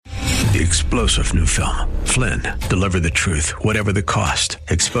The explosive new film, Flynn, deliver the truth, whatever the cost,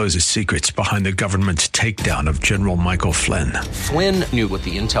 exposes secrets behind the government's takedown of General Michael Flynn. Flynn knew what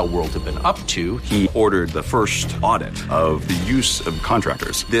the intel world had been up to. He ordered the first audit of the use of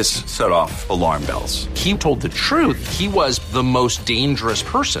contractors. This set off alarm bells. He told the truth. He was the most dangerous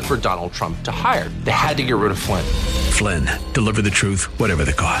person for Donald Trump to hire. They had to get rid of Flynn. Flynn, deliver the truth, whatever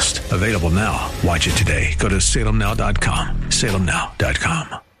the cost. Available now. Watch it today. Go to salemnow.com.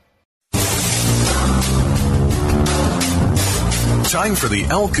 salemnow.com. Time for the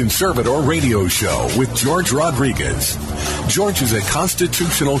El Conservador radio show with George Rodriguez. George is a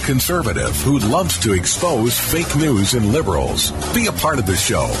constitutional conservative who loves to expose fake news and liberals. Be a part of the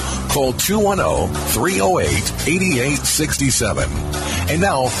show. Call 210-308-8867. And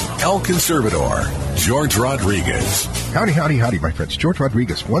now, El Conservador, George Rodriguez. Howdy, howdy, howdy, my friends. George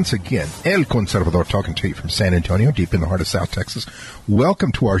Rodriguez, once again, El Conservador, talking to you from San Antonio, deep in the heart of South Texas.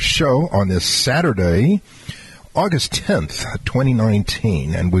 Welcome to our show on this Saturday, August 10th,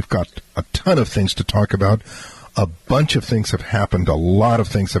 2019, and we've got a ton of things to talk about. A bunch of things have happened. A lot of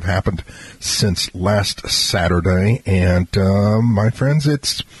things have happened since last Saturday, and my friends,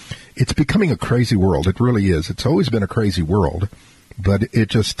 it's becoming a crazy world. It really is. It's always been a crazy world, but it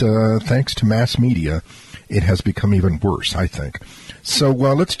just, thanks to mass media, it has become even worse, I think. So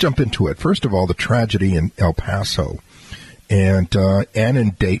let's jump into it. First of all, the tragedy in El Paso and in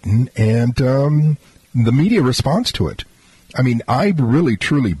Dayton, and the media response to it. I mean, I really,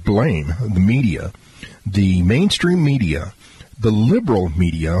 truly blame the media, the mainstream media, the liberal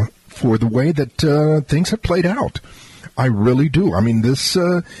media, for the way that things have played out. I really do. I mean, this,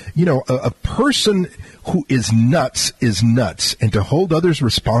 a person who is nuts, and to hold others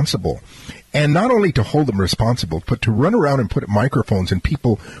responsible, and not only to hold them responsible, but to run around and put microphones in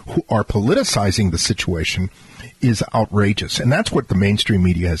people who are politicizing the situation is outrageous. And that's what the mainstream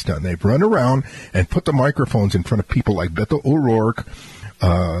media has done. They've run around and put the microphones in front of people like Beto O'Rourke,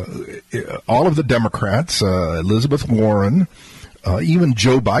 all of the Democrats, Elizabeth Warren, even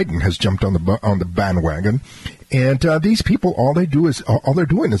Joe Biden has jumped on the bandwagon. And these people, all they're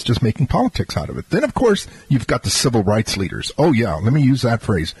doing is just making politics out of it. Then, of course, you've got the civil rights leaders. Oh, yeah, let me use that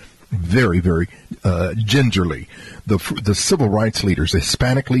phrase very, very gingerly. The civil rights leaders, the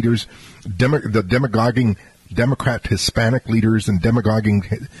Hispanic leaders, the demagoguing Democrat Hispanic leaders and demagoguing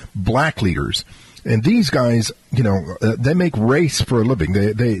black leaders. And these guys, they make race for a living.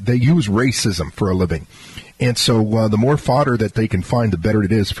 They use racism for a living. And so the more fodder that they can find, the better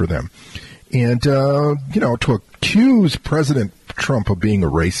it is for them. And, to accuse President Trump of being a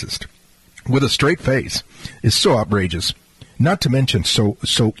racist with a straight face is so outrageous. Not to mention so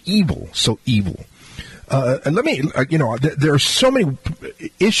evil. Let me, there are so many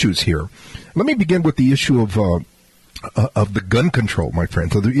issues here. Let me begin with the issue of the gun control, my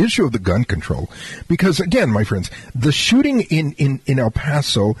friends. So the issue of the gun control, because again, my friends, the shooting in El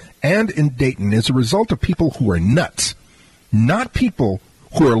Paso and in Dayton is a result of people who are nuts, not people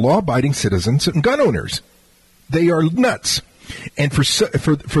who are law-abiding citizens and gun owners. They are nuts. And for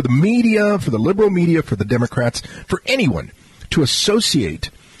the media, for the liberal media, for the Democrats, for anyone to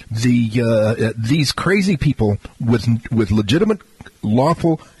associate these crazy people with legitimate,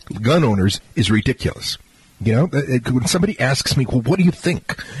 lawful gun owners is ridiculous. When somebody asks me, well, what do you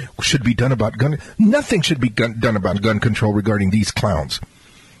think should be done about gun? Nothing should be done about gun control regarding these clowns.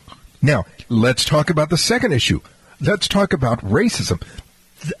 Now, let's talk about the second issue. Let's talk about racism.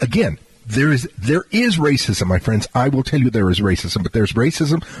 Again, there is racism, my friends. I will tell you there is racism, but there's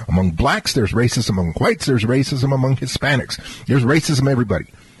racism among blacks, there's racism among whites, there's racism among Hispanics. There's racism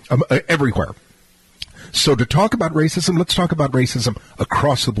everywhere. So to talk about racism, let's talk about racism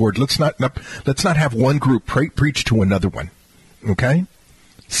across the board. Let's not have one group preach to another one, okay?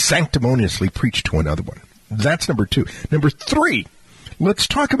 Sanctimoniously preach to another one. That's number two. Number three, let's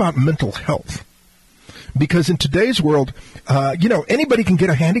talk about mental health. Because in today's world, anybody can get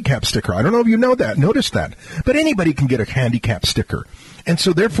a handicap sticker. I don't know if you noticed that, but anybody can get a handicap sticker. And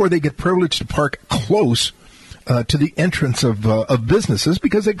so therefore they get privileged to park close to the entrance of businesses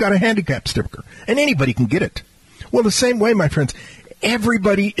because they've got a handicap sticker, and anybody can get it. Well, the same way, my friends,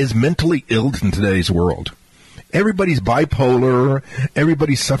 everybody is mentally ill in today's world. Everybody's bipolar.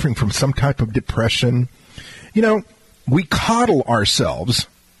 Everybody's suffering from some type of depression. We coddle ourselves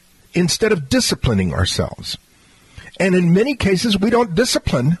instead of disciplining ourselves. And in many cases, we don't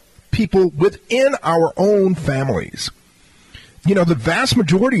discipline people within our own families. The vast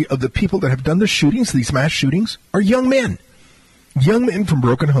majority of the people that have done the shootings, these mass shootings, are young men from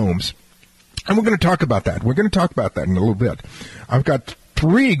broken homes. And we're going to talk about that. We're going to talk about that in a little bit. I've got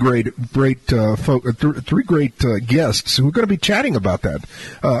three great guests who are going to be chatting about that.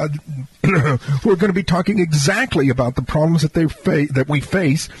 We're going to be talking exactly about the problems that we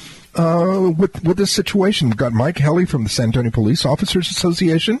face with this situation. We've got Mike Helly from the San Antonio Police Officers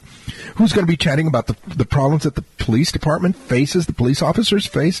Association, who's going to be chatting about the problems that the police department faces, the police officers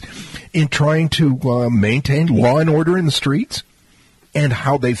face, in trying to maintain law and order in the streets, and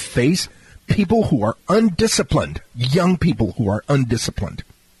how they face people who are undisciplined, young people who are undisciplined.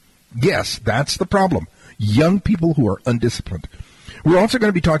 Yes, that's the problem. Young people who are undisciplined. We're also going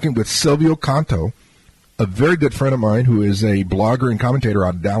to be talking with Silvio Canto, a very good friend of mine who is a blogger and commentator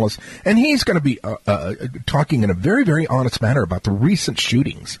out of Dallas, and he's going to be talking in a very, very honest manner about the recent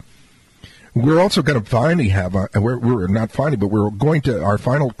shootings. We're also going to finally have, we're not finally, but we're going to, our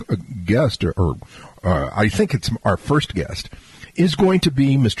final guest, or I think it's our first guest, is going to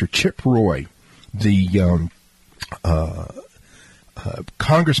be Mr. Chip Roy, the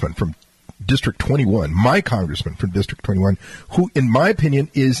congressman from District 21, my congressman from District 21, who, in my opinion,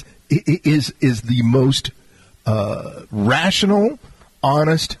 is the most rational,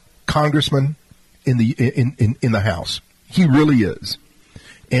 honest congressman in the House. He really is,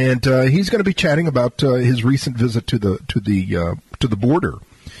 and he's going to be chatting about his recent visit to the border,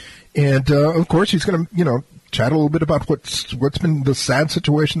 and of course he's going to chat a little bit about what's been the sad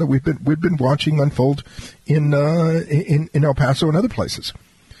situation that we've been watching unfold in El Paso and other places.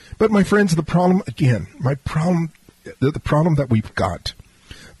 But my friends, the problem that we've got,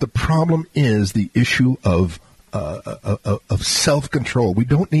 the problem is the issue of self-control. We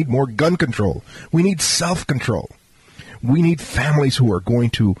don't need more gun control. We need self-control. We need families who are going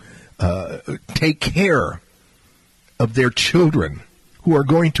to take care of their children, who are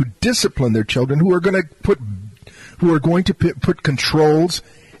going to discipline their children, who are going to put controls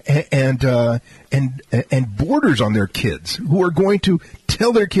and borders on their kids, who are going to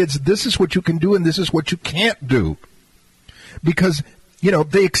tell their kids this is what you can do and this is what you can't do, because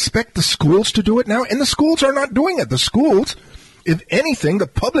they expect the schools to do it now, and the schools are not doing it. The schools, if anything, the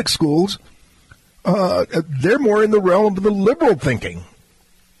public schools, they're more in the realm of the liberal thinking.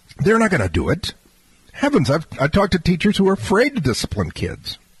 They're not going to do it. Heavens, I've talked to teachers who are afraid to discipline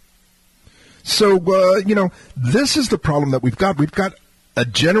kids. So, this is the problem that we've got. We've got a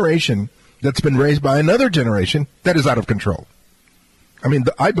generation that's been raised by another generation that is out of control. I mean,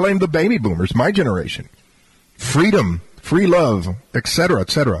 I blame the baby boomers, my generation. Freedom, free love, etc.,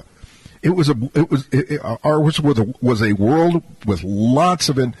 etc. Ours was a world with lots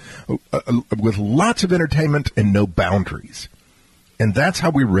of entertainment and no boundaries. And that's how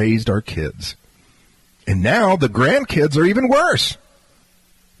we raised our kids. And now the grandkids are even worse.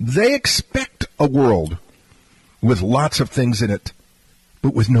 They expect a world with lots of things in it,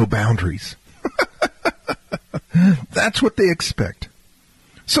 but with no boundaries. That's what they expect.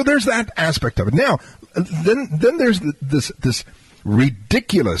 So there's that aspect of it. Now, then there's this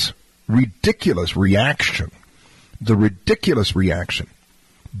ridiculous reaction. The ridiculous reaction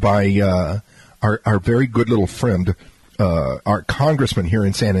by our very good little friend, our congressman here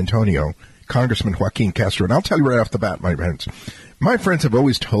in San Antonio, Congressman Joaquin Castro. And I'll tell you right off the bat, my friends. My friends have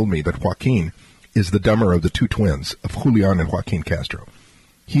always told me that Joaquin is the dumber of the two twins, of Julian and Joaquin Castro.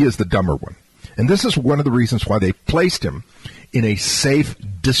 He is the dumber one. And this is one of the reasons why they placed him in a safe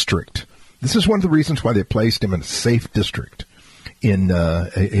district. This is one of the reasons why they placed him in a safe district in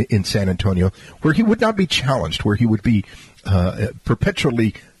San Antonio, where he would not be challenged, where he would be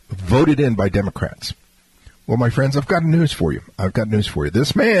perpetually voted in by Democrats. Well, my friends, I've got news for you.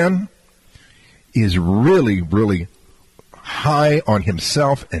 This man is really, really high on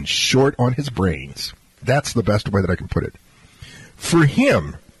himself and short on his brains. That's the best way that I can put it. For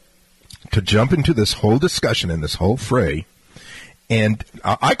him to jump into this whole discussion and this whole fray, and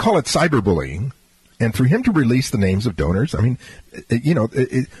I call it cyberbullying, and for him to release the names of donors, I mean,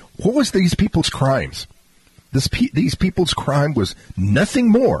 what was these people's crimes? These people's crime was nothing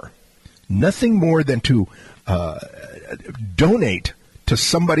more than to donate to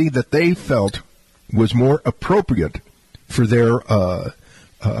somebody that they felt was more appropriate for their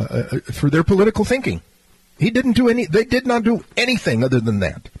political thinking. They did not do anything other than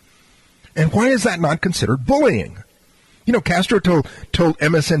that. And why is that not considered bullying? Castro told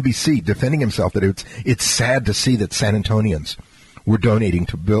MSNBC, defending himself, that it's sad to see that San Antonians were donating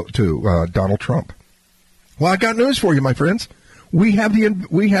to Donald Trump. Well, I got news for you, my friends. We have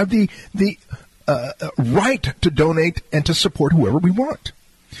the right to donate and to support whoever we want.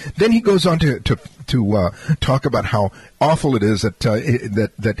 Then he goes on to talk about how awful it is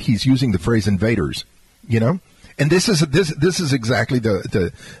that he's using the phrase invaders, and this is exactly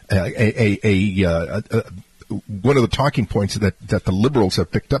one of the talking points that the liberals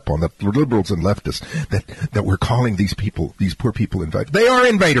have picked up on, that the liberals and leftists, that we're calling these people, these poor people, invaders. They are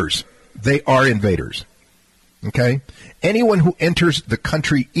invaders. They are invaders. Okay? Anyone who enters the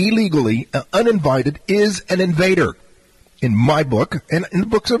country illegally, uninvited, is an invader. In my book, and in the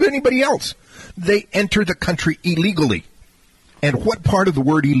books of anybody else. They enter the country illegally. And what part of the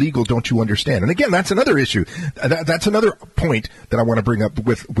word illegal don't you understand? And again, that's another issue. That's another point that I want to bring up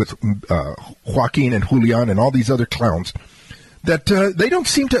with Joaquin and Julian and all these other clowns, that they don't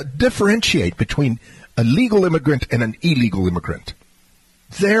seem to differentiate between a legal immigrant and an illegal immigrant.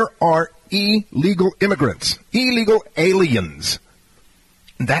 There are illegal immigrants, illegal aliens.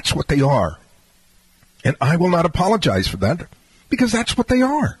 And that's what they are. And I will not apologize for that, because that's what they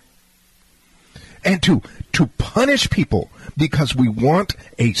are. And to punish people because we want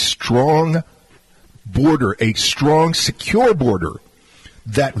a strong border, a strong, secure border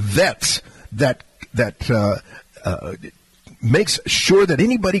that vets, that makes sure that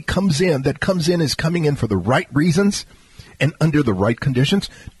anybody that comes in is coming in for the right reasons and under the right conditions,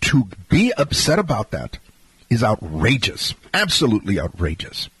 to be upset about that is outrageous, absolutely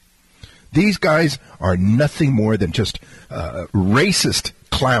outrageous. These guys are nothing more than just racist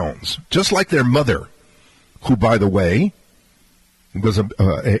clowns, just like their mother, who, by the way, was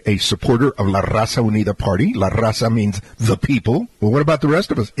a supporter of La Raza Unida Party. La Raza means the people. Well, what about the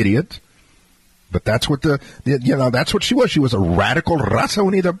rest of us, idiots? But that's what that's what she was. She was a radical Raza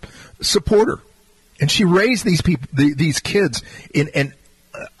Unida supporter, and she raised these people, these kids, in an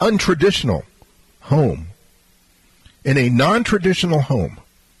untraditional home, in a non-traditional home.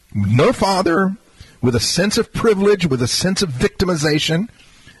 No father, with a sense of privilege, with a sense of victimization.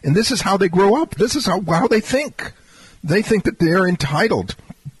 And this is how they grow up. This is how they think. They think that they're entitled.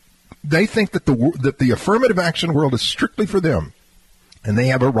 They think that the affirmative action world is strictly for them. And they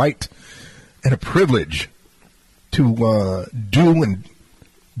have a right and a privilege to do and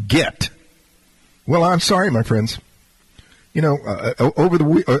get. Well, I'm sorry, my friends. You know, over the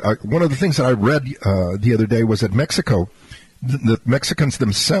week, one of the things that I read the other day was that Mexico, the Mexicans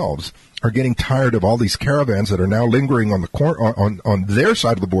themselves are getting tired of all these caravans that are now lingering on on their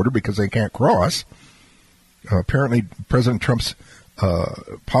side of the border because they can't cross. Apparently, President Trump's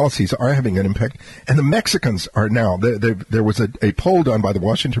policies are having an impact, and the Mexicans are now. There was a poll done by the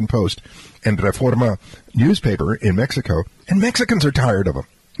Washington Post and Reforma newspaper in Mexico, and Mexicans are tired of them.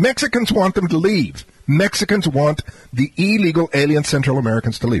 Mexicans want them to leave. Mexicans want the illegal alien Central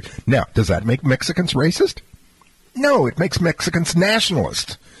Americans to leave. Now, does that make Mexicans racist? No, it makes Mexicans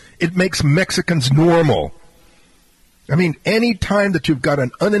nationalist. It makes Mexicans normal. I mean, any time that you've got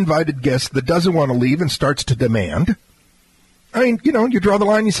an uninvited guest that doesn't want to leave and starts to demand, I mean, you know, you draw the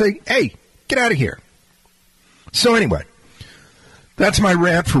line and you say, hey, get out of here. So anyway, that's my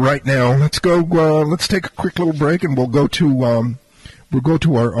rant for right now. Let's go, let's take a quick little break, and we'll go to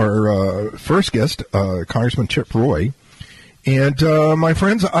our first guest, Congressman Chip Roy. And my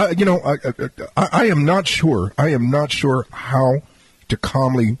friends, I am not sure. I am not sure how to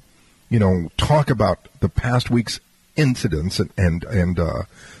calmly, talk about the past week's incidents and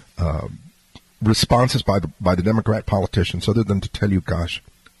responses by the Democrat politicians, other than to tell you, gosh,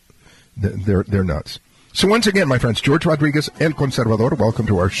 they're nuts. So once again, my friends, George Rodriguez, El Conservador, welcome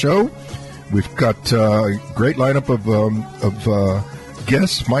to our show. We've got a great lineup of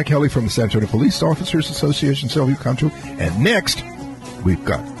guests. Mike Helly from the San Antonio Police Officers Association, Sylvia Cantu. And next, we've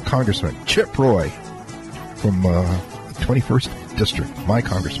got Congressman Chip Roy from 21st District, my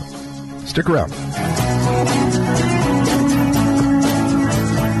congressman. Stick around.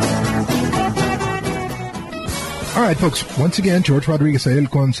 All right, folks, once again, George Rodriguez, El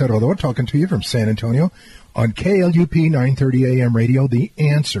Conservador, talking to you from San Antonio on KLUP 930 AM radio, The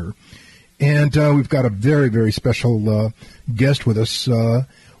Answer. And we've got a very, very special guest with us,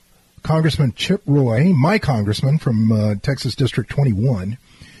 Congressman Chip Roy, my congressman from Texas District 21.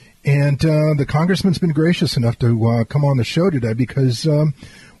 And the congressman's been gracious enough to come on the show today because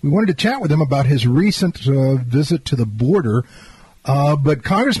we wanted to chat with him about his recent visit to the border. But,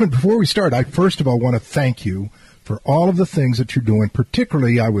 Congressman, before we start, I first of all want to thank you for all of the things that you're doing.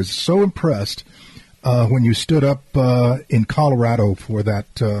 Particularly, I was so impressed when you stood up in Colorado for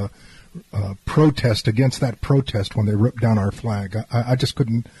that protest, against that protest when they ripped down our flag. I just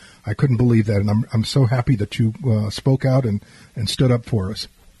couldn't believe that, and I'm so happy that you spoke out and stood up for us.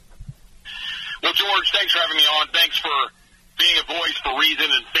 Well, George, thanks for having me on. Thanks for being a voice for reason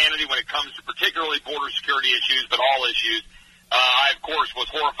and sanity when it comes to particularly border security issues, but all issues. I, of course, was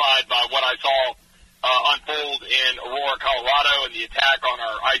horrified by what I saw unfold in Aurora, Colorado, and the attack on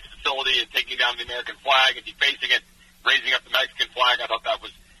our ICE facility and taking down the American flag and defacing it, raising up the Mexican flag. I thought that was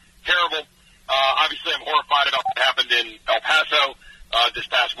terrible. Obviously, I'm horrified about what happened in El Paso this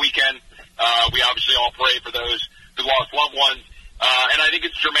past weekend. We obviously all pray for those who lost loved ones. And I think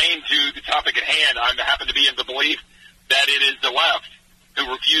it's germane to the topic at hand. I happen to be in the belief that it is the left who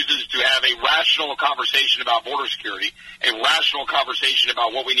refuses to have a rational conversation about border security, a rational conversation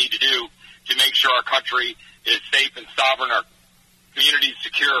about what we need to do to make sure our country is safe and sovereign, our communities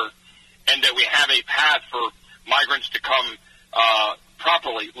secure, and that we have a path for migrants to come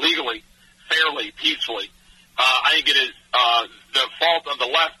properly, legally, fairly, peacefully. I think it is the fault of the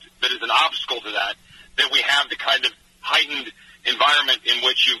left that is an obstacle to that we have the kind of heightened environment in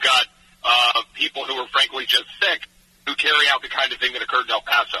which you've got people who are frankly just sick who carry out the kind of thing that occurred in El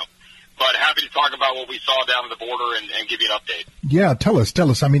Paso. But happy to talk about what we saw down at the border and give you an update. Yeah, tell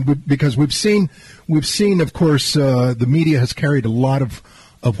us. I mean, because we've seen, of course, the media has carried a lot of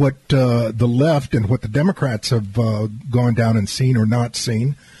what the left and what the Democrats have gone down and seen or not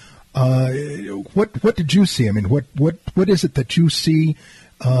seen. What did you see? I mean, what is it that you see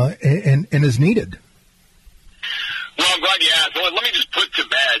and is needed? Well, I'm glad you asked. Well, let me just put to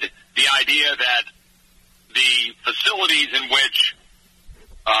bed the idea that the facilities in which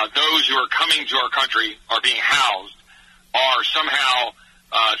those who are coming to our country are being housed are somehow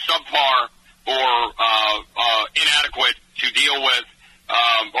subpar or inadequate to deal with,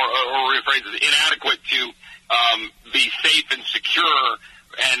 or rephrase it, inadequate to be safe and secure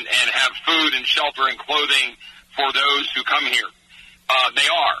and have food and shelter and clothing for those who come here. They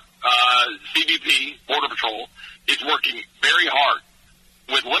are. CBP, Border Patrol, is working very hard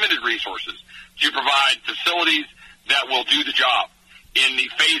with limited resources to provide facilities that will do the job in the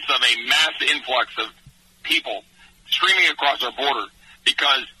face of a mass influx of people streaming across our border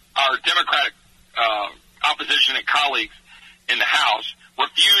because our Democratic opposition and colleagues in the House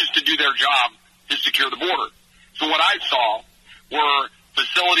refused to do their job to secure the border. So what I saw were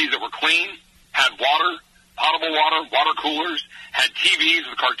facilities that were clean, had water, potable water, water coolers, had TVs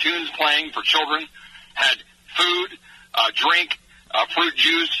with cartoons playing for children, had food, drink, fruit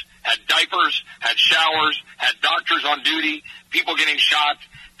juice, had diapers, had showers, had doctors on duty, people getting shots,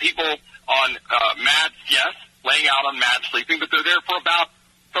 people on mats, yes, laying out on mats, sleeping, but they're there for about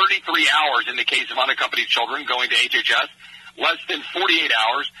 33 hours in the case of unaccompanied children going to HHS, less than 48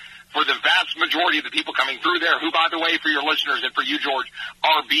 hours for the vast majority of the people coming through there, who, by the way, for your listeners and for you, George,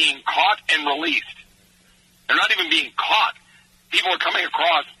 are being caught and released. They're not even being caught. People are coming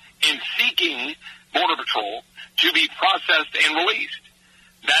across and seeking Border Patrol to be processed and released.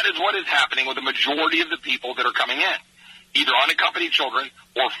 That is what is happening with the majority of the people that are coming in, either unaccompanied children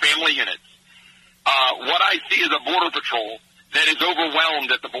or family units. What I see is a Border Patrol that is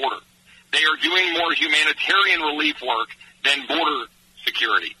overwhelmed at the border. They are doing more humanitarian relief work than border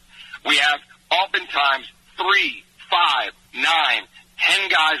security. We have oftentimes 3, 5, 9, 10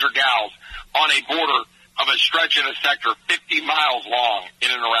 guys or gals on a border of a stretch in a sector 50 miles long in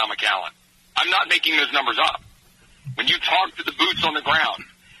and around McAllen. I'm not making those numbers up. When you talk to the boots on the ground,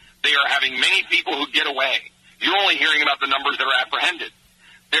 they are having many people who get away. You're only hearing about the numbers that are apprehended.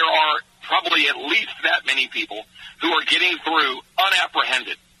 There are probably at least that many people who are getting through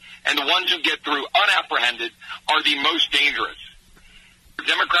unapprehended. And the ones who get through unapprehended are the most dangerous.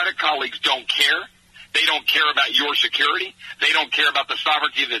 Democratic colleagues don't care. They don't care about your security. They don't care about the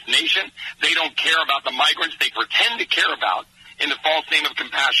sovereignty of this nation. They don't care about the migrants they pretend to care about in the false name of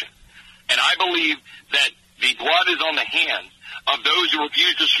compassion. And I believe that the blood is on the hands of those who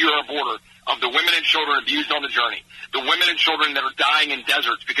refuse to secure our border, of the women and children abused on the journey, the women and children that are dying in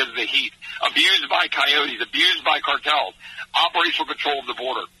deserts because of the heat, abused by coyotes, abused by cartels. Operational control of the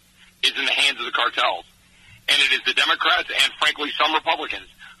border is in the hands of the cartels. And it is the Democrats and, frankly, some Republicans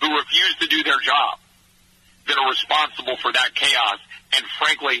who refuse to do their job that are responsible for that chaos and,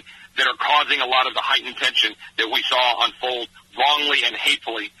 frankly, that are causing a lot of the heightened tension that we saw unfold wrongly and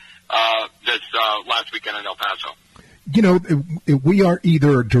hatefully this last weekend in El Paso. You know, we are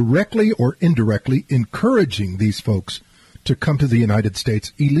either directly or indirectly encouraging these folks to come to the United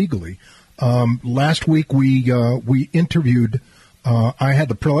States illegally. Last week we interviewed, I had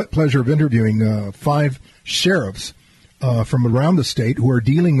the pleasure of interviewing 5 sheriffs from around the state who are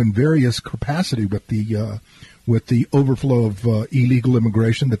dealing in various capacity with the overflow of illegal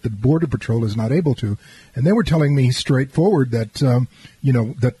immigration that the Border Patrol is not able to. And they were telling me straightforward that,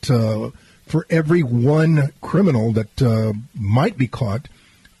 for every one criminal that might be caught,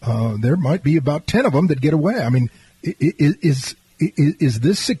 there might be about 10 of them that get away. I mean, is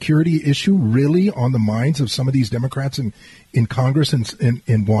this security issue really on the minds of some of these Democrats in Congress and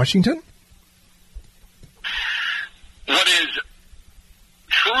in Washington? What is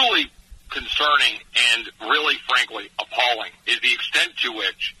truly concerning and really, frankly, appalling is the extent to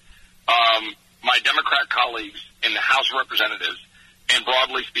which my Democrat colleagues in the House of Representatives, and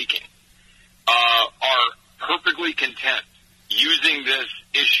broadly speaking, are perfectly content using this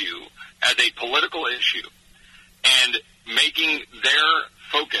issue as a political issue and making their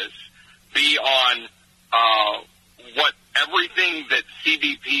focus be on what everything that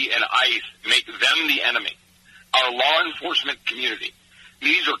CBP and ICE make them the enemy. Our law enforcement community.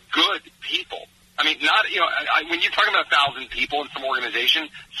 These are good people. I mean, not, when you're talking about 1,000 people in some organization,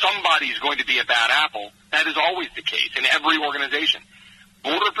 somebody's going to be a bad apple. That is always the case in every organization.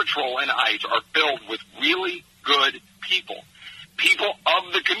 Border Patrol and ICE are filled with really good people. People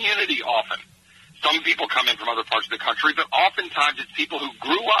of the community often. Some people come in from other parts of the country, but oftentimes it's people who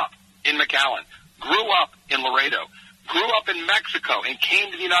grew up in McAllen, grew up in Laredo, grew up in Mexico, and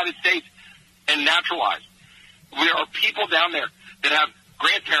came to the United States and naturalized. There are people down there that have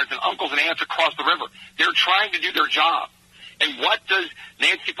grandparents and uncles and aunts across the river. They're trying to do their job. And what does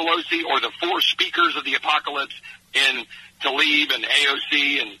Nancy Pelosi or the four speakers of the apocalypse in Tlaib and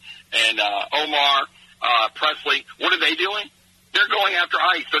AOC and Omar Presley, what are they doing? They're going after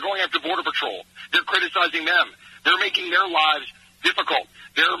ICE. They're going after Border Patrol. They're criticizing them. They're making their lives difficult.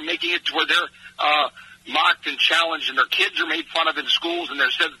 They're making it to where they're mocked and challenged, and their kids are made fun of in schools, and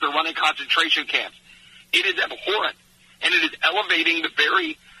they're said that they're running concentration camps. It is abhorrent, and it is elevating the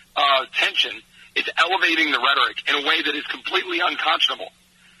very tension. It's elevating the rhetoric in a way that is completely unconscionable.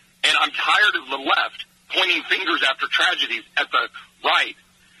 And I'm tired of the left pointing fingers after tragedies at the right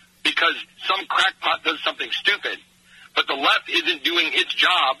because some crackpot does something stupid, but the left isn't doing its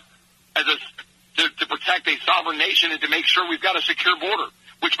job as to protect a sovereign nation and to make sure we've got a secure border,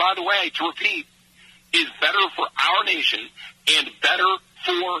 which, by the way, to repeat, is better for our nation and better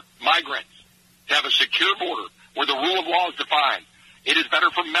for migrants to have a secure border where the rule of law is defined. It is better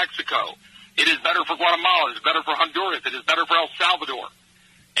for Mexico. It is better for Guatemala. It is better for Honduras. It is better for El Salvador.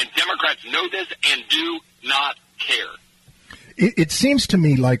 And Democrats know this and do not care. It seems to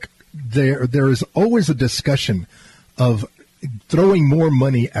me like there is always a discussion of throwing more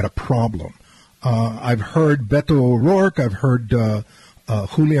money at a problem. I've heard Beto O'Rourke, I've heard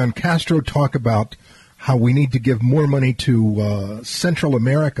Julian Castro talk about how we need to give more money to Central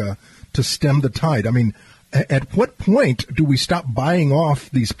America to stem the tide. I mean, at what point do we stop buying off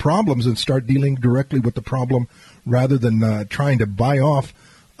these problems and start dealing directly with the problem rather than trying to buy off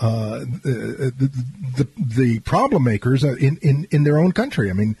the problem makers in their own country?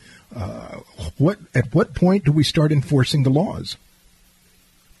 I mean, at what point do we start enforcing the laws?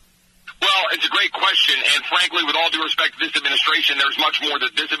 Well, it's a great question, and frankly, with all due respect to this administration, there's much more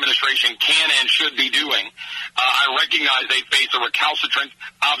that this administration can and should be doing. I recognize they face a recalcitrant,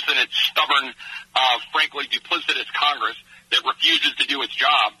 obstinate, stubborn, frankly, duplicitous Congress that refuses to do its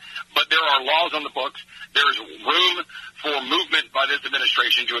job, but there are laws on the books. There's room for movement by this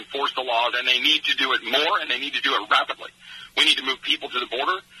administration to enforce the laws, and they need to do it more, and they need to do it rapidly. We need to move people to the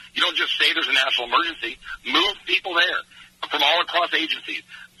border. You don't just say there's a national emergency. Move people there from all across agencies.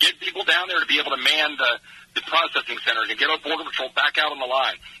 Get people down there to be able to man the processing centers and get our Border Patrol back out on the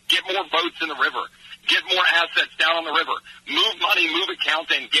line. Get more boats in the river. Get more assets down on the river. Move money, move accounts,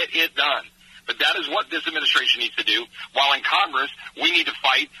 and get it done. But that is what this administration needs to do. While in Congress, we need to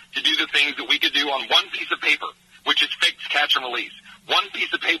fight to do the things that we could do on one piece of paper, which is fix, catch, and release. One piece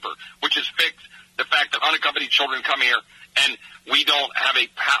of paper, which is fix the fact that unaccompanied children come here and we don't have a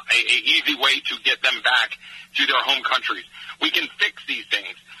easy way to get them back to their home countries. We can fix these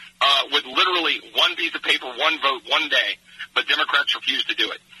things with literally one piece of paper, one vote, one day, but Democrats refuse to do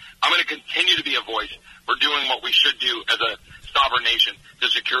it. I'm going to continue to be a voice for doing what we should do as a sovereign nation to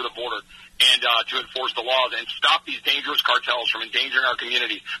secure the border and to enforce the laws and stop these dangerous cartels from endangering our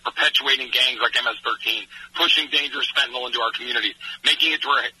communities, perpetuating gangs like MS-13, pushing dangerous fentanyl into our communities, making it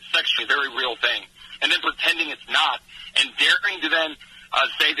to where sex is a very real thing, and then pretending it's not, and daring to then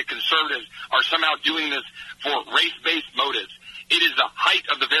say that conservatives are somehow doing this for race-based motives. It is the height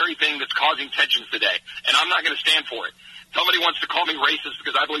of the very thing that's causing tensions today, and I'm not going to stand for it. Somebody wants to call me racist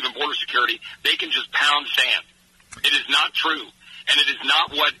because I believe in border security. They can just pound sand. It is not true, and it is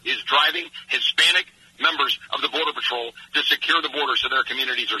not what is driving Hispanic members of the Border Patrol to secure the border so their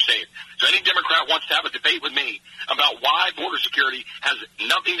communities are safe. So any Democrat wants to have a debate with me about why border security has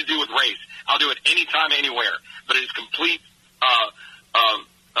nothing to do with race, I'll do it anytime, anywhere. But it is complete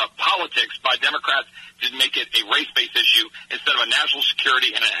politics by Democrats to make it a race-based issue instead of a national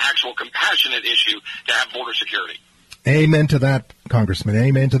security and an actual compassionate issue to have border security. Amen to that, Congressman.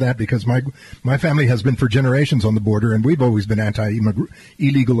 Amen to that, because my family has been for generations on the border, and we've always been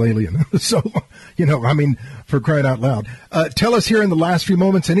illegal alien. So, I mean, for crying out loud. Tell us here in the last few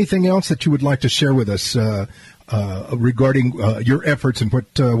moments anything else that you would like to share with us regarding your efforts and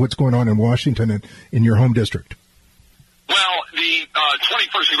what's going on in Washington and in your home district. Well, the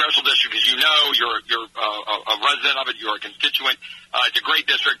 21st Congressional District, as you know, you're a resident of it, you're a constituent. It's a great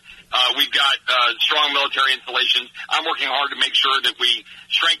district. We've got strong military installations. I'm working hard to make sure that we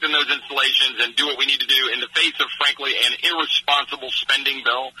strengthen those installations and do what we need to do in the face of, frankly, an irresponsible spending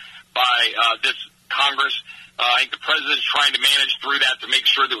bill by this Congress. I think the president is trying to manage through that to make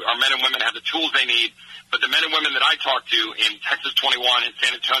sure that our men and women have the tools they need. But the men and women that I talk to in Texas 21, in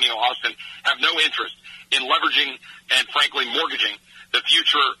San Antonio, Austin, have no interest in leveraging and, frankly, mortgaging the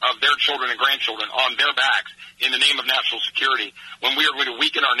future of their children and grandchildren on their backs in the name of national security when we are going to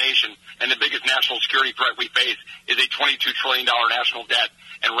weaken our nation, and the biggest national security threat we face is a $22 trillion national debt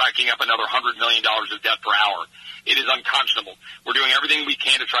and racking up another $100 million of debt per hour. It is unconscionable. We're doing everything we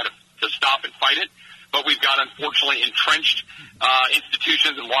can to try to stop and fight it, but we've got, unfortunately, entrenched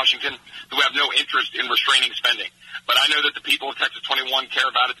institutions in Washington who have no interest in restraining spending. But I know that the people of Texas 21 care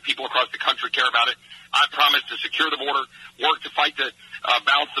about it. The people across the country care about it. I promise to secure the border, work to fight to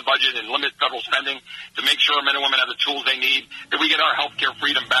balance the budget and limit federal spending, to make sure our men and women have the tools they need, that we get our health care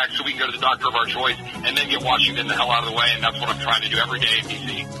freedom back so we can go to the doctor of our choice, and then get Washington the hell out of the way. And that's what I'm trying to do every day in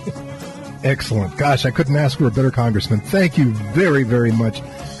D.C. Excellent. Gosh, I couldn't ask for a better congressman. Thank you very, very much.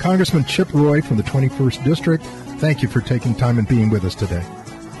 Congressman Chip Roy from the 21st District, thank you for taking time and being with us today.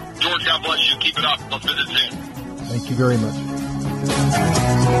 George, God bless you. Keep it up. Let's visit soon. Thank you very much.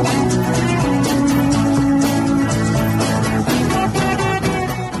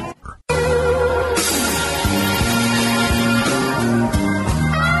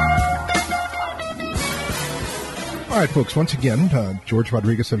 All right, folks, once again, George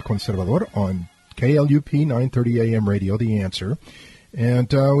Rodriguez, El Conservador, on KLUP 930 AM radio, The Answer.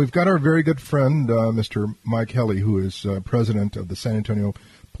 And we've got our very good friend, Mr. Mike Helly, who is president of the San Antonio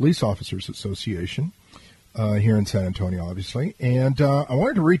Police Officers Association here in San Antonio, obviously. And I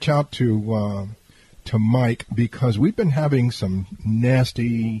wanted to reach out to Mike because we've been having some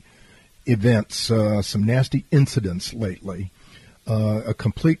nasty events, some nasty incidents lately, a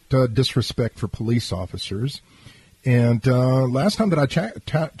complete disrespect for police officers. And last time that I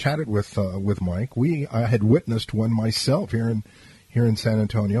chatted with Mike, I had witnessed one myself here in San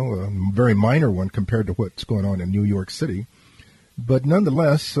Antonio, a very minor one compared to what's going on in New York City. But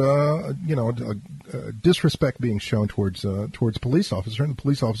nonetheless, disrespect being shown towards police officer, and the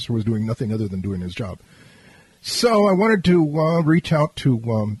police officer was doing nothing other than doing his job. So I wanted to reach out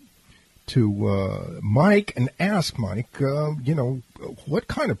to Mike and ask Mike, what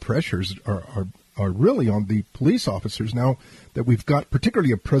kind of pressures are really on the police officers now that we've got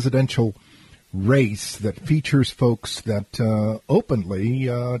particularly a presidential race that features folks that openly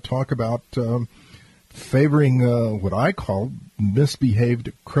talk about favoring what I call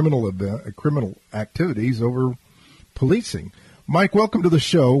misbehaved criminal activities over policing. Mike, welcome to the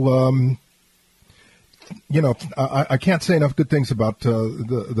show. I can't say enough good things about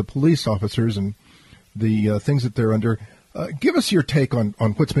the police officers and the things that they're under. Give us your take on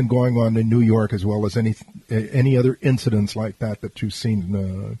what's been going on in New York, as well as any other incidents like that you've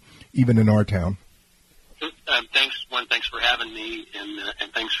seen, even in our town. Thanks for having me,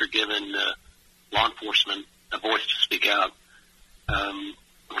 and thanks for giving law enforcement a voice to speak out.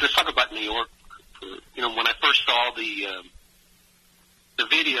 Let's talk about New York. When I first saw the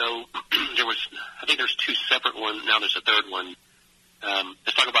video, there's two separate ones. Now there's a third one.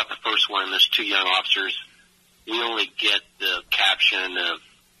 Let's talk about the first one. There's two young officers. We only get the caption of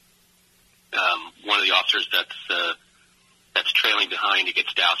one of the officers that's trailing behind. He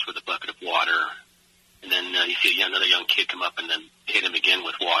gets doused with a bucket of water, and then you see another young kid come up and then hit him again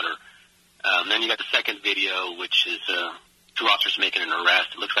with water. Then you got the second video, which is two officers making an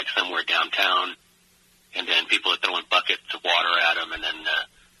arrest. It looks like somewhere downtown, and then people are throwing buckets of water at him, and then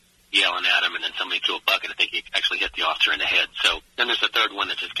yelling at him, and then somebody threw a bucket. I think he actually hit the officer in the head. So then there's a third one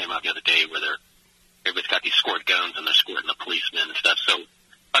that just came out the other day where everybody's got these squirt guns and they're squirting the policemen and stuff. So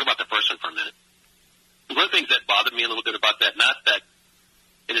talk about the first one for a minute. One of the things that bothered me a little bit about that, not that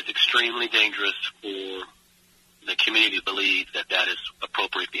it is extremely dangerous for the community to believe that is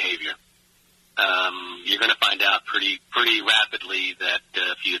appropriate behavior. You're going to find out pretty rapidly that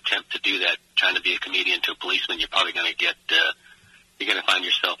if you attempt to do that, trying to be a comedian to a policeman, you're probably going to you're going to find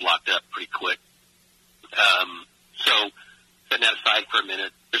yourself locked up pretty quick. So setting that aside for a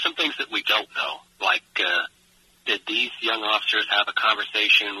minute, there's some things that we don't know. Like, did these young officers have a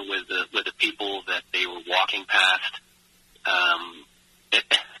conversation with the people that they were walking past?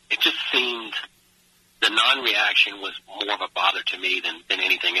 It just seemed the non-reaction was more of a bother to me than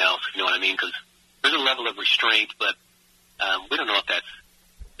anything else. You know what I mean? Because there's a level of restraint, but we don't know if that's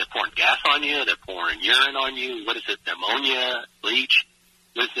important. pouring gas on you? They're pouring urine on you? What is it? Ammonia, bleach?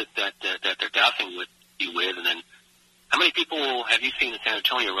 What is it that they're dousing you with? And then how many people have you seen in San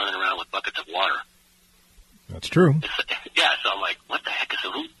Antonio running around with buckets of water? That's true. Yeah, so I'm like, what the heck?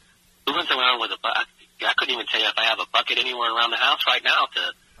 So who runs around with a bucket? I couldn't even tell you if I have a bucket anywhere around the house right now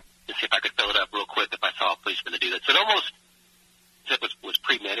to see if I could fill it up real quick if I saw a policeman to do that. So it almost was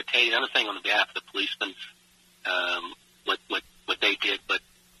premeditated. I'm not saying on behalf of the policemen what they did, but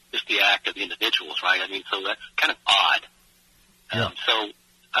just the act of the individuals, right? I mean, so that's kind of odd. Yeah. So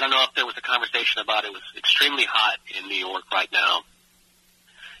I don't know if there was a conversation about it. It was extremely hot in New York right now.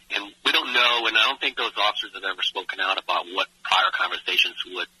 And we don't know, and I don't think those officers have ever spoken out about what prior conversations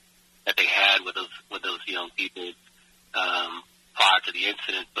that they had with those young people prior to the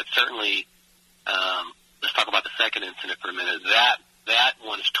incident. But certainly, let's talk about the second incident for a minute. That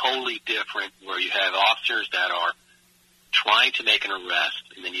one is totally different, where you have officers that are trying to make an arrest,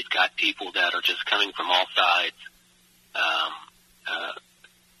 and then you've got people that are just coming from all sides,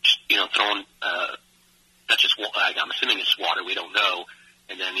 throwing not just I'm assuming it's water, we don't know,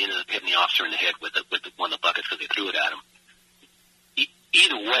 and then they ended up hitting the officer in the head with one of the buckets because they threw it at him.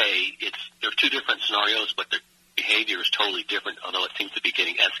 Either way, there are two different scenarios, but their behavior is totally different, although it seems to be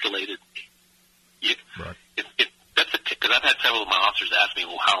getting escalated. Right. Because I've had several of my officers ask me,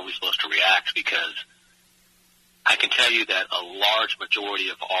 well, how are we supposed to react? Because I can tell you that a large majority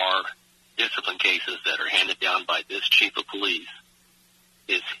of our discipline cases that are handed down by this chief of police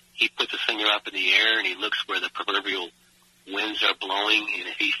is he puts his finger up in the air and he looks where the proverbial winds are blowing, and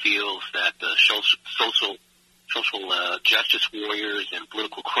if he feels that the social justice warriors and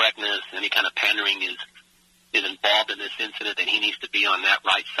political correctness, any kind of pandering is involved in this incident, and he needs to be on that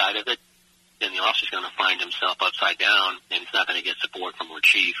right side of it, then the officer's going to find himself upside down, and he's not going to get support from our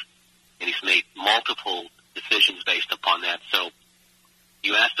chief. And he's made multiple decisions based upon that. So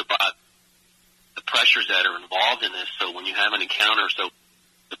you asked about the pressures that are involved in this. So when you have an encounter, so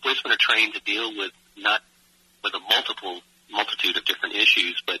the policemen are trained to deal with not with a multitude of different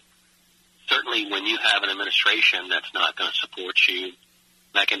issues, but certainly when you have an administration that's not going to support you,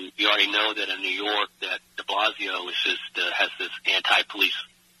 you already know that in New York that de Blasio is just has this anti-police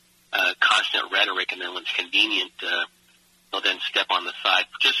constant rhetoric, and then when it's convenient, he'll then step on the side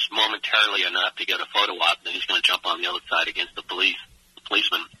just momentarily enough to get a photo op, and then he's going to jump on the other side against the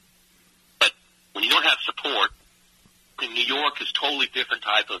policeman. But when you don't have support, in New York is totally different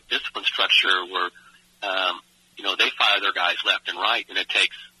type of discipline structure where, they fire their guys left and right, and it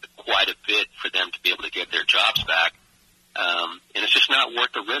takes quite a bit for them to be able to get their jobs back. And it's just not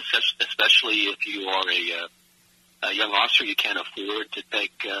worth the risk, especially if you are a young officer. You can't afford to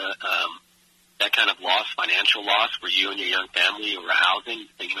take that kind of loss, financial loss for you and your young family, or housing.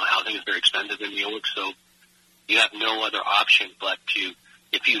 Housing is very expensive in New York, so you have no other option but to,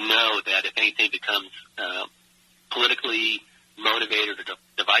 if you know that if anything becomes politically motivated or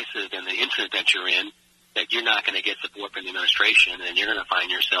divisive in the incident that you're in, that you're not going to get support from the administration, and you're going to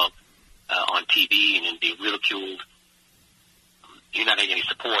find yourself on TV and be ridiculed. You're not going to get any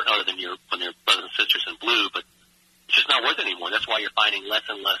support other than from their brothers and sisters in blue, but it's just not worth it anymore. That's why you're finding less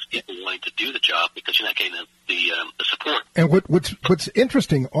and less people wanting to do the job, because you're not getting the support. And what's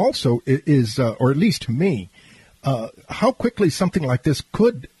interesting also is, or at least to me, how quickly something like this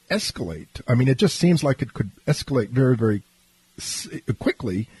could escalate. I mean, it just seems like it could escalate very, very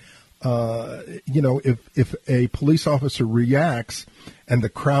quickly. If a police officer reacts and the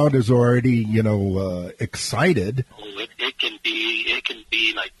crowd is already, excited. It can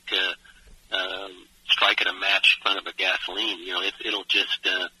be like striking a match in front of a gasoline. It'll just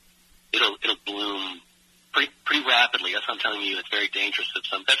it'll bloom pretty rapidly. That's what I'm telling you. It's very dangerous.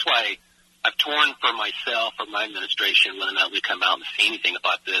 That's why I've torn for myself or my administration whether or not we come out and say anything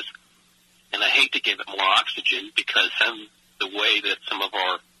about this. And I hate to give it more oxygen, because the way that some of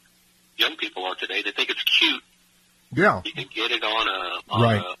our young people are today, they think it's cute. Yeah. You can get it on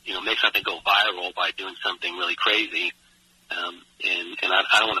make something go viral by doing something really crazy. And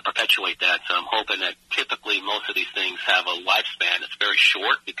I don't want to perpetuate that. So I'm hoping that typically most of these things have a lifespan that's very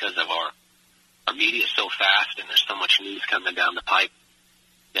short, because of our media is so fast and there's so much news coming down the pipe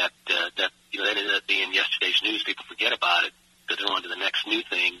that that ended up being yesterday's news. People forget about it because they're on to the next new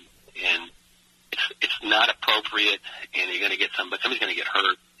thing, and it's not appropriate, and you're going to get somebody's going to get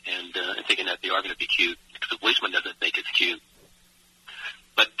hurt, and thinking that they are going to be cute, because the policeman doesn't think it's cute.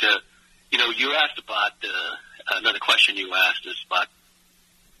 But you asked about another question you asked is about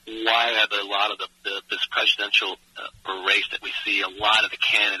why have a lot of this presidential race that we see, a lot of the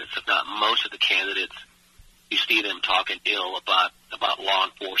candidates, if not most of the candidates, you see them talking ill about law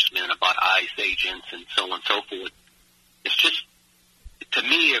enforcement, about ICE agents, and so on and so forth. It's just to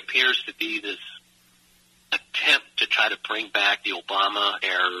me, it appears to be this attempt to try to bring back the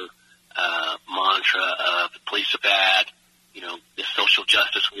Obama-era mantra of the police are bad, the social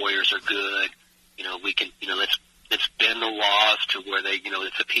justice warriors are good, we can, let's bend the laws to where they,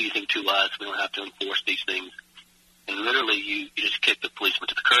 it's appeasing to us, we don't have to enforce these things. And literally you just kick the policeman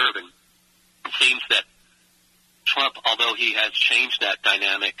to the curb, and it seems that Trump, although he has changed that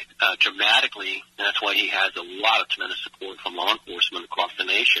dynamic dramatically, and that's why he has a lot of tremendous support from law enforcement across the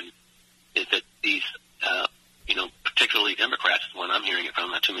nation, is that these, particularly Democrats, is when I'm hearing it from,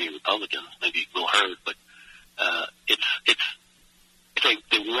 not too many Republicans, maybe Will Hurd, but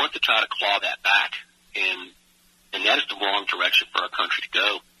they want to try to claw that back, and that is the wrong direction for our country to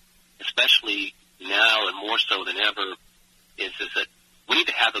go, especially now and more so than ever, is that we need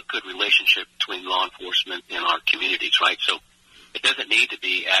to have a good relationship between law enforcement and our communities, right? So it doesn't need to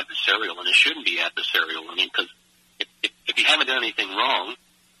be adversarial, and it shouldn't be adversarial. I mean, because if you haven't done anything wrong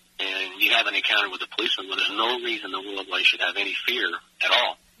and you have an encounter with a policeman, well, there's no reason in the world why you should have any fear at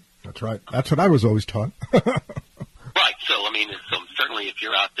all. That's right. That's what I was always taught. Right. So, I mean, certainly if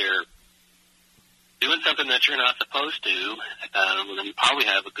you're out there doing something that you're not supposed to, then you probably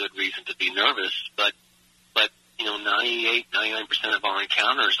have a good reason to be nervous. But 99% of our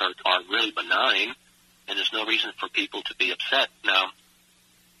encounters are really benign, and there's no reason for people to be upset. Now,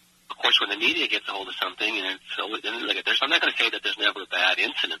 of course, when the media gets a hold of something, and I'm not going to say that there's never a bad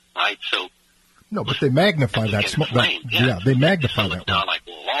incident, right? So, no, but they magnify that. They magnify that. It's not like,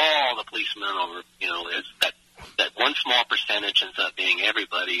 well, all the policemen over, that one small percentage ends up being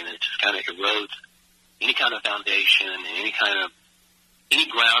everybody, and it just kind of erodes any kind of foundation and any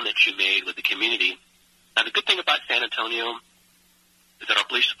ground that you made with the community. Now, the good thing about San Antonio is that our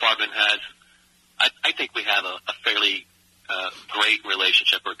police department has, I think we have a fairly great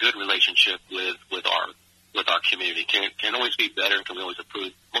relationship or good relationship with our community. Can always be better and can we always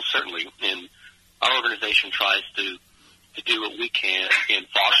improve? Most certainly. And our organization tries to do what we can in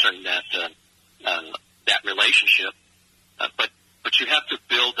fostering that relationship. But you have to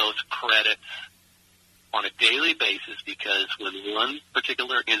build those credits on a daily basis, because when one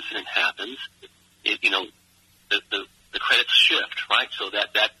particular incident happens, the credits shift, right? So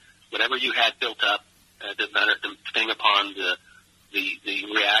that whatever you had built up, depending upon the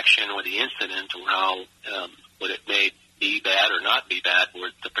reaction or the incident, or how what it may be bad or not be bad, or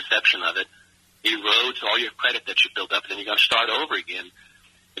the perception of it, erodes all your credit that you built up, and then you got to start over again.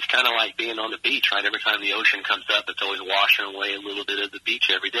 It's kind of like being on the beach, right? Every time the ocean comes up, it's always washing away a little bit of the beach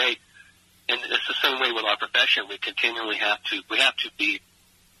every day. And it's the same way with our profession. We continually have to be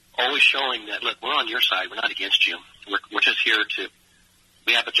always showing that, look, we're on your side. We're not against you. We're just here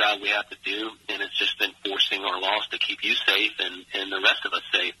we have a job we have to do, and it's just enforcing our laws to keep you safe and the rest of us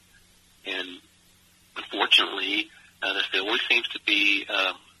safe. And unfortunately, there always seems to be,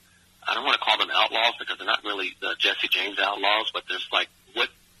 I don't want to call them outlaws because they're not really the Jesse James outlaws, but there's like, what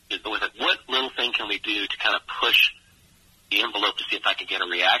little thing can we do to kind of push the envelope to see if I can get a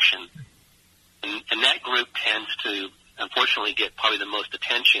reaction? And that group tends to, unfortunately, get probably the most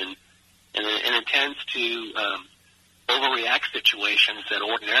attention, and it tends to overreact situations that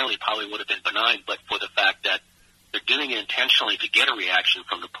ordinarily probably would have been benign, but for the fact that they're doing it intentionally to get a reaction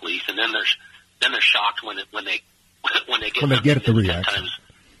from the police, and then they're shocked when they get the reaction.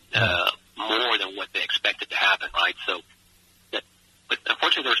 Sometimes more than what they expected to happen, right? So, but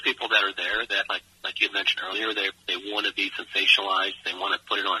unfortunately, there's people that are there that, like you mentioned earlier, they want to be sensationalized, they want to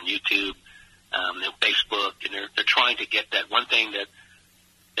put it on YouTube. And Facebook, and they're trying to get that one thing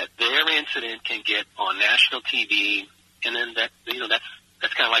that their incident can get on national TV, and then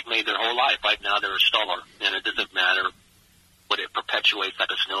that's kind of like made their whole life. Right now, they're a star, and it doesn't matter what it perpetuates, like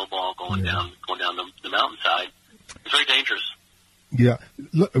a snowball going down the mountainside. It's very dangerous. Yeah,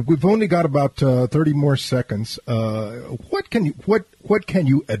 look, we've only got about 30 more seconds. What can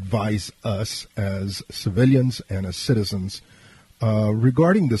you advise us as civilians and as citizens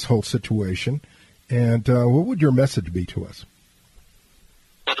regarding this whole situation, and what would your message be to us?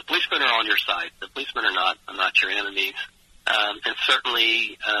 Well, the policemen are on your side. The policemen are not your enemies, and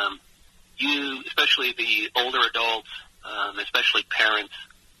certainly you, especially the older adults, especially parents,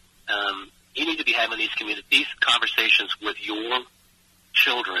 you need to be having these conversations with your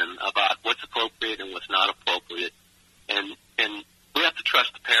children about what's appropriate and what's not appropriate, and we have to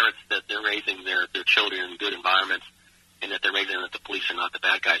trust the parents that they're raising their children in good environments, and that they're raising that the police are not the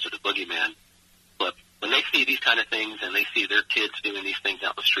bad guys or the boogeyman. But when they see these kind of things and they see their kids doing these things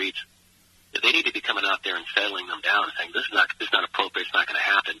out in the streets, they need to be coming out there and settling them down and saying, this is not appropriate, it's not going to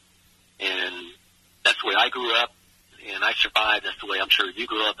happen. And that's the way I grew up, and I survived. That's the way I'm sure you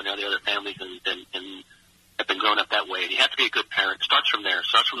grew up and all the other families, and have been grown up that way. And you have to be a good parent. It starts from there. It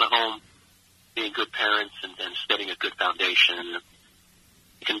starts from the home, being good parents and setting a good foundation.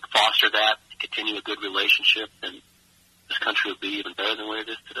 You can foster that, continue a good relationship, and this country will be even better than what it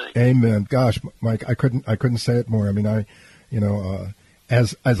is today. Amen. Gosh, Mike, I couldn't say it more. I mean,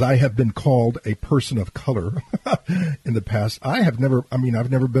 as I have been called a person of color in the past, I've never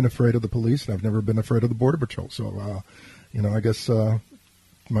been afraid of the police, and I've never been afraid of the Border Patrol. So, I guess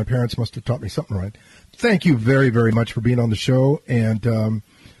my parents must have taught me something right. Thank you very, very much for being on the show, and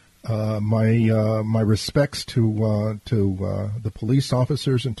my respects to the police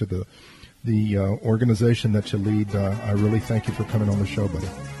officers and to the organization that you lead. I really thank you for coming on the show, buddy.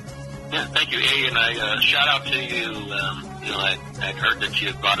 Yeah, thank you, A, and I shout out to you. I'd heard that you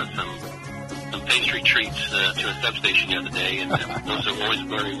had brought us some pastry treats to a substation the other day, and those are always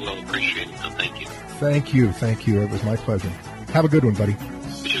very well appreciated, so thank you. Thank you. It was my pleasure. Have a good one, buddy.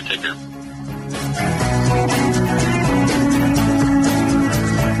 You too. Take care.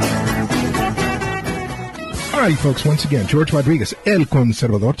 All right, folks, once again, George Rodriguez, El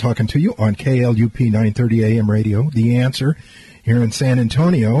Conservador, talking to you on KLUP 930 AM radio, The Answer, here in San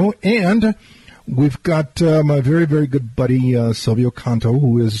Antonio. And we've got my very, very good buddy, Silvio Canto,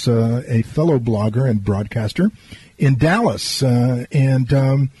 who is a fellow blogger and broadcaster in Dallas. And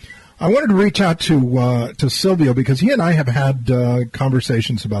I wanted to reach out to Silvio because he and I have had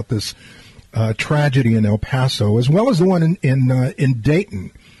conversations about this tragedy in El Paso, as well as the one in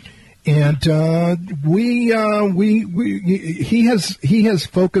Dayton. And he has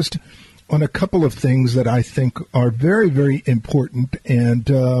focused on a couple of things that I think are very, very important, and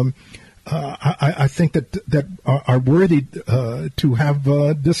I think that are worthy to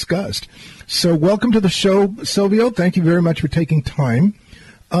have discussed. So, welcome to the show, Silvio. Thank you very much for taking time.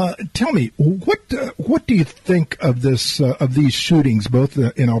 Tell me, what do you think of these shootings, both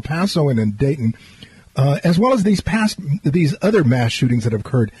in El Paso and in Dayton, as well as these other mass shootings that have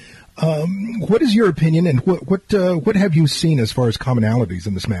occurred? What is your opinion, and what have you seen as far as commonalities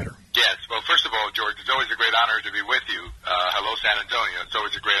in this matter? Yes. Well, first of all, George, it's always a great honor to be with you. Hello, San Antonio. It's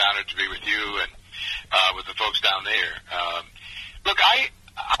always a great honor to be with you and with the folks down there. Look, I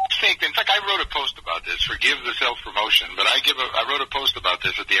think, in fact, I wrote a post about this. Forgive the self-promotion, but I wrote a post about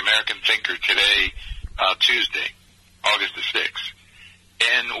this at the American Thinker today, Tuesday, August the 6th,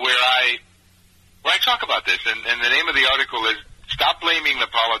 and where I talk about this, and the name of the article is "Stop Blaming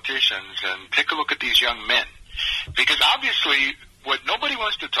the Politicians and Take a Look at These Young Men," because obviously what nobody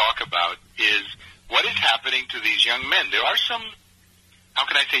wants to talk about is what is happening to these young men. There are some, how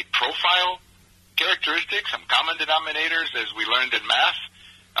can I say, profile characteristics, some common denominators, as we learned in math.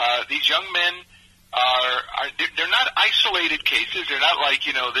 These young men they're not isolated cases. They're not like,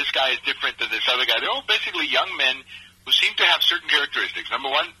 this guy is different than this other guy. They're all basically young men who seem to have certain characteristics. Number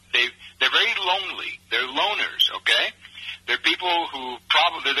one, they're very lonely. They're loners, okay? They're people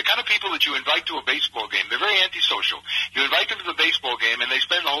they're the kind of people that you invite to a baseball game. They're very antisocial. You invite them to the baseball game, and they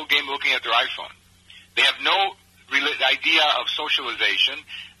spend the whole game looking at their iPhone. They have no idea of socialization.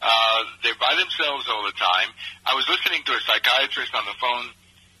 They're by themselves all the time. I was listening to a psychiatrist on the phone,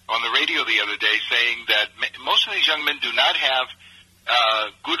 on the radio the other day, saying that most of these young men do not have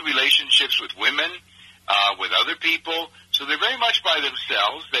good relationships with women, with other people. So they're very much by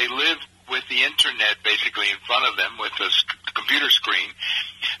themselves. They live with the internet basically in front of them, with the computer screen.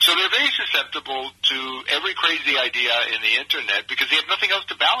 So they're very susceptible to every crazy idea in the internet because they have nothing else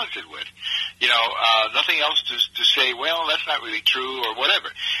to balance it with. Nothing else to say, well, that's not really true or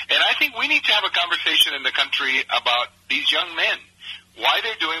whatever. And I think we need to have a conversation in the country about these young men, why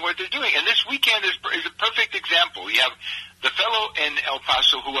they're doing what they're doing. And this weekend is a perfect example. You have the fellow in El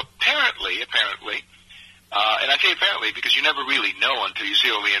Paso who apparently, and I say apparently because you never really know until you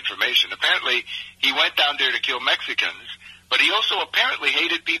see all the information. Apparently, he went down there to kill Mexicans, but he also apparently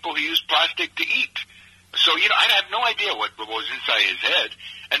hated people who used plastic to eat. So, I have no idea what was inside his head.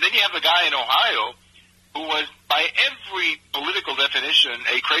 And then you have the guy in Ohio who was, by every political definition,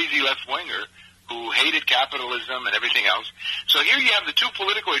 a crazy left-winger who hated capitalism and everything else. So here you have the two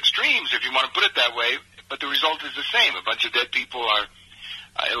political extremes, if you want to put it that way, but the result is the same. A bunch of dead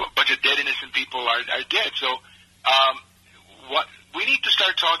innocent people are dead. So we need to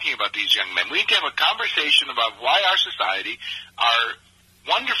start talking about these young men. We need to have a conversation about why our society, our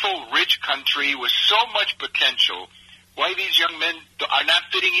wonderful, rich country with so much potential, why these young men are not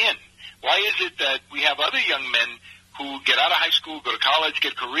fitting in. Why is it that we have other young men who get out of high school, go to college,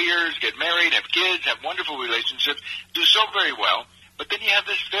 get careers, get married, have kids, have wonderful relationships, do so very well, but then you have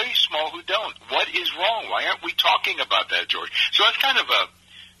this very small who don't? What is wrong? Why aren't we talking about that, George? So that's kind of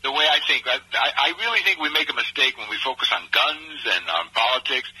the way I think. I really think we make a mistake when we focus on guns and on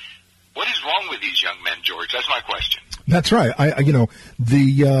politics. What is wrong with these young men, George? That's my question. That's right.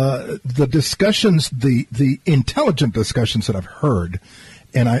 The discussions, the intelligent discussions that I've heard,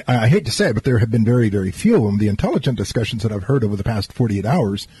 and I hate to say it, but there have been very, very few of them. The intelligent discussions that I've heard over the past 48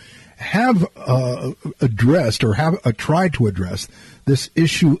 hours have addressed or have tried to address this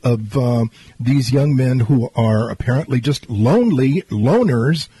issue of these young men who are apparently just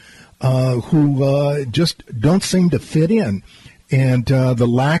loners who just don't seem to fit in. And the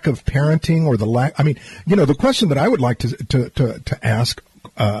lack of parenting or the question that I would like to ask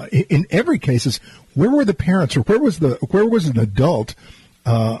in every case is, where were the parents, or where was an adult?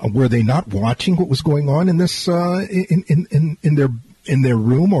 Were they not watching what was going on in this in their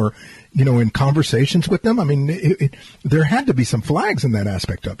room, or in conversations with them? I mean, there had to be some flags in that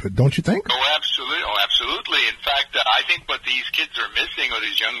aspect of it, don't you think? Oh, absolutely. In fact, I think what these kids are missing, or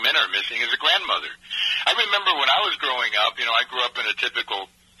these young men are missing, is a grandmother. I remember when I was growing up, I grew up in a typical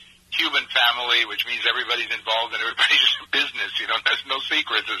Cuban family, which means everybody's involved in everybody's business. There's no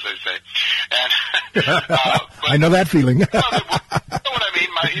secrets, as they say. And I know that feeling. You know what I mean?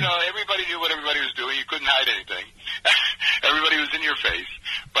 Everybody knew what everybody was doing. You couldn't hide anything. Everybody was in your face.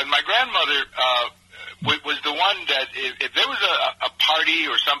 But my grandmother was the one that if there was a party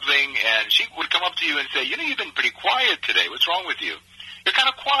or something, and she would come up to you and say, you've been pretty quiet today. What's wrong with you? You're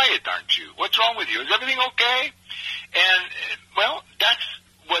kind of quiet, aren't you? What's wrong with you? Is everything okay? And, well, that's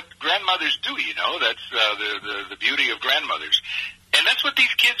what grandmothers do, That's the beauty of grandmothers. And that's what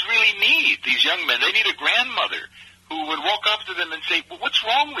these kids really need, these young men. They need a grandmother who would walk up to them and say, well, what's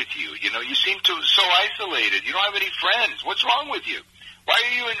wrong with you? You seem so isolated. You don't have any friends. What's wrong with you? Why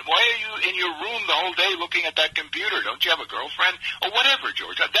are you in your room the whole day looking at that computer? Don't you have a girlfriend? Or whatever,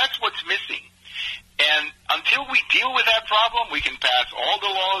 George. That's what's missing. And until we deal with that problem, we can pass all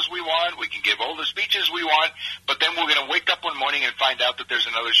the laws we want, we can give all the speeches we want, but then we're going to wake up one morning and find out that there's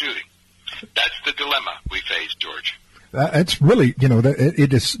another shooting. That's the dilemma we face, George. It's really,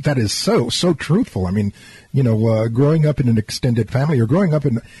 that is so truthful. I mean, growing up in an extended family, or growing up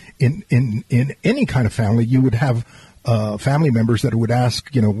in any kind of family, you would have family members that would ask,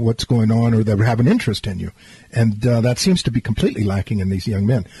 what's going on, or that would have an interest in you. And that seems to be completely lacking in these young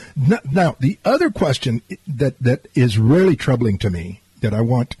men. Now, the other question that is really troubling to me, that I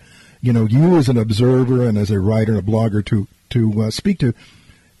want, you as an observer and as a writer and a blogger to speak to,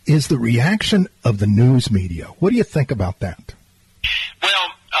 is the reaction of the news media. What do you think about that? Well,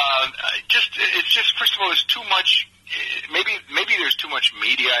 it's just, first of all, there's too much. Maybe there's too much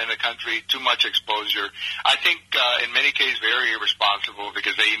media in the country, too much exposure. I think in many cases very irresponsible,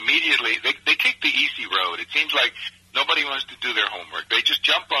 because they immediately they take the easy road. It seems like nobody wants to do their homework. They just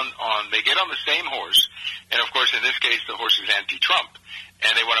jump on they get on the same horse, and of course in this case the horse is anti-Trump,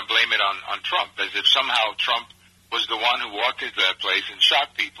 and they want to blame it on Trump, as if somehow Trump was the one who walked into that place and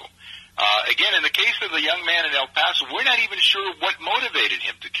shot people. Again, in the case of the young man in El Paso, we're not even sure what motivated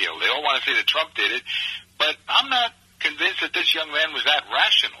him to kill. They all want to say that Trump did it, but I'm not convinced that this young man was that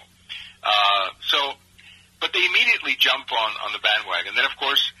rational. But they immediately jump on the bandwagon. Then, of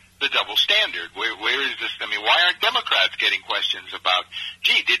course, the double standard. Where is this? I mean, why aren't Democrats getting questions about,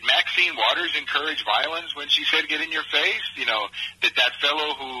 did Maxine Waters encourage violence when she said, get in your face? Did that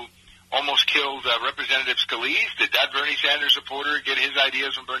fellow who almost killed Representative Scalise, did that Bernie Sanders supporter get his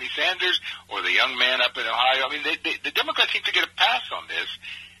ideas from Bernie Sanders, or the young man up in Ohio? I mean, the Democrats seem to get a pass on this.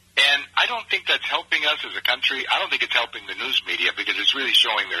 And I don't think that's helping us as a country. I don't think it's helping the news media, because it's really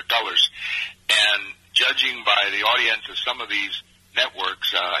showing their colors. And judging by the audience of some of these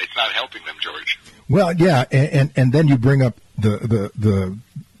networks, it's not helping them, George. Well, yeah, and then you bring up the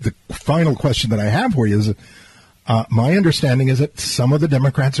final question that I have for you is, my understanding is that some of the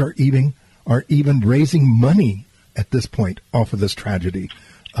Democrats are even raising money at this point off of this tragedy.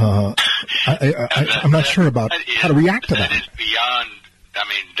 I'm not sure about how to react to that. That is beyond. I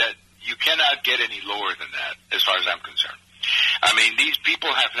mean, that you cannot get any lower than that, as far as I'm concerned. I mean, these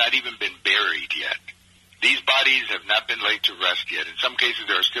people have not even been buried yet. These bodies have not been laid to rest yet. In some cases,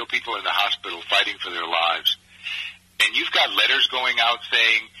 there are still people in the hospital fighting for their lives. And you've got letters going out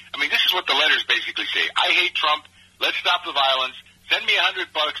saying, I mean, this is what the letters basically say. I hate Trump. Let's stop the violence. Send me $100,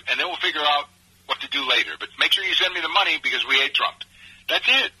 and then we'll figure out what to do later. But make sure you send me the money, because we hate Trump. That's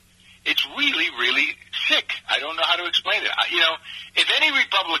it. It's really, really sick. I don't know how to explain it. If any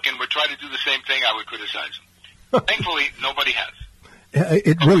Republican would try to do the same thing, I would criticize him. Thankfully, nobody has.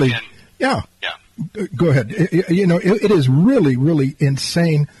 Yeah. Go ahead. It is really, really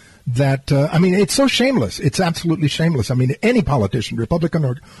insane that, it's so shameless. It's absolutely shameless. I mean, any politician,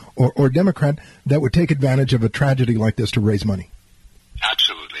 Republican or Democrat, that would take advantage of a tragedy like this to raise money.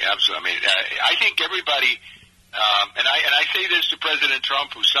 Absolutely. I mean, I think everybody And I say this to President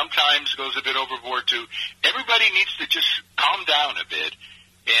Trump, who sometimes goes a bit overboard too. Everybody needs to just calm down a bit,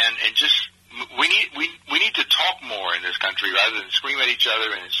 and just we need to talk more in this country rather than scream at each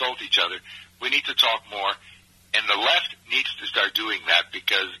other and insult each other. We need to talk more, and the left needs to start doing that,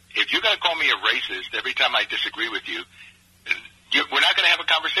 because if you're going to call me a racist every time I disagree with you, we're not going to have a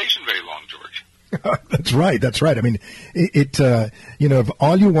conversation very long, George. That's right. That's right. I mean, if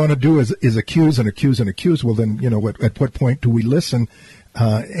all you want to do is accuse and accuse and accuse, well, then, at what point do we listen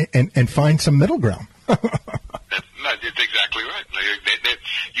and find some middle ground? That's exactly right.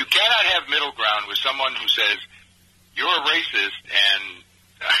 You cannot have middle ground with someone who says you're a racist, and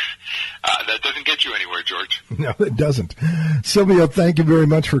that doesn't get you anywhere, George. No, it doesn't. Silvio, thank you very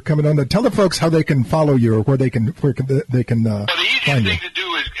much for coming on. Tell the folks how they can follow you, or where they can well, the easiest find thing you. to do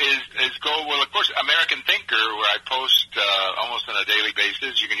is go, well, of course, American Thinker, where I post almost on a daily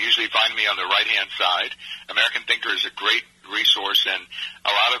basis. You can usually find me on the right-hand side. American Thinker is a great resource, and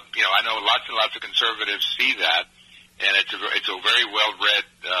a lot of, I know lots and lots of conservatives see that, and it's a very well-read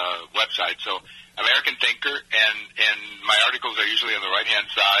website. So American Thinker, and my articles are usually on the right-hand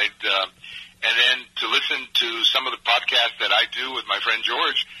side. And then to listen to some of the podcasts that I do with my friend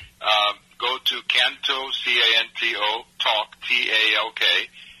George, go to Canto, C-A-N-T-O, Talk, T-A-L-K,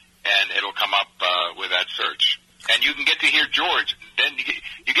 and it'll come up with that search. And you can get to hear George. Then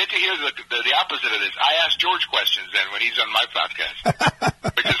you get to hear the opposite of this. I ask George questions then when he's on my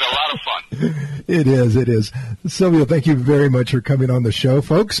podcast, which is a lot of fun. It is. Silvio, thank you very much for coming on the show.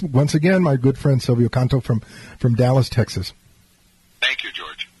 Folks, once again, my good friend Silvio Canto from Dallas, Texas. Thank you,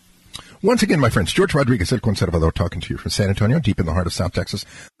 George. Once again, my friends, George Rodriguez, El Conservador, talking to you from San Antonio, deep in the heart of South Texas.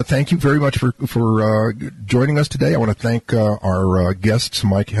 Thank you very much for joining us today. I want to thank our guests,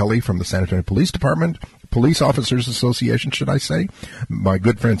 Mike Helly from the San Antonio Police Department, Police Officers Association, should I say, my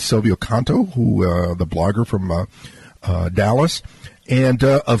good friend Silvio Canto, who the blogger from Dallas, and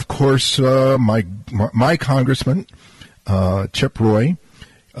of course my congressman, Chip Roy,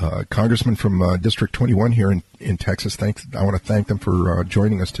 congressman from District 21 here in Texas. I want to thank them for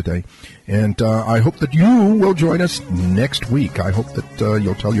joining us today. And I hope that you will join us next week. I hope that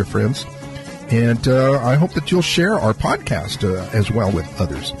you'll tell your friends. And I hope that you'll share our podcast as well with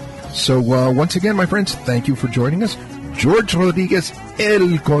others. So once again, my friends, thank you for joining us. George Rodriguez,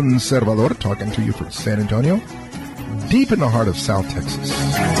 El Conservador, talking to you from San Antonio, deep in the heart of South Texas.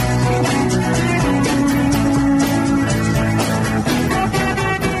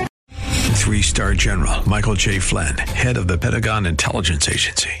 3-star General Michael J. Flynn, head of the Pentagon Intelligence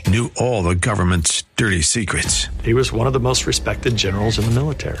Agency, knew all the government's dirty secrets. He was one of the most respected generals in the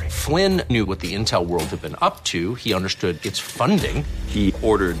military. Flynn knew what the intel world had been up to. He understood its funding. He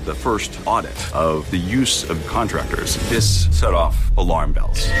ordered the first audit of the use of contractors. This set off alarm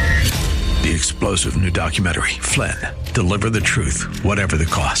bells. The explosive new documentary, Flynn, Deliver the Truth, Whatever the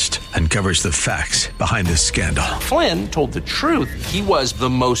Cost, uncovers the facts behind this scandal. Flynn told the truth. He was the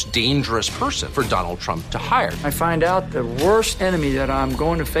most dangerous person for Donald Trump to hire. I find out the worst enemy that I'm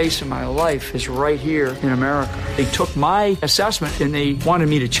going to face in my life is right here in America. They took my assessment and they wanted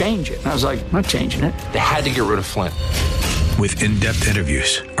me to change it. And I was like, I'm not changing it. They had to get rid of Flynn. With in-depth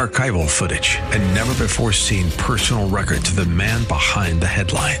interviews, archival footage, and never-before-seen personal records of the man behind the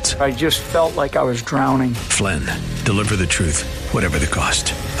headlines. I just felt like I was drowning. Flynn, Deliver the Truth, Whatever the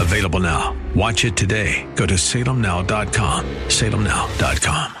Cost. Available now. Watch it today. Go to salemnow.com.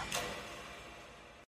 salemnow.com.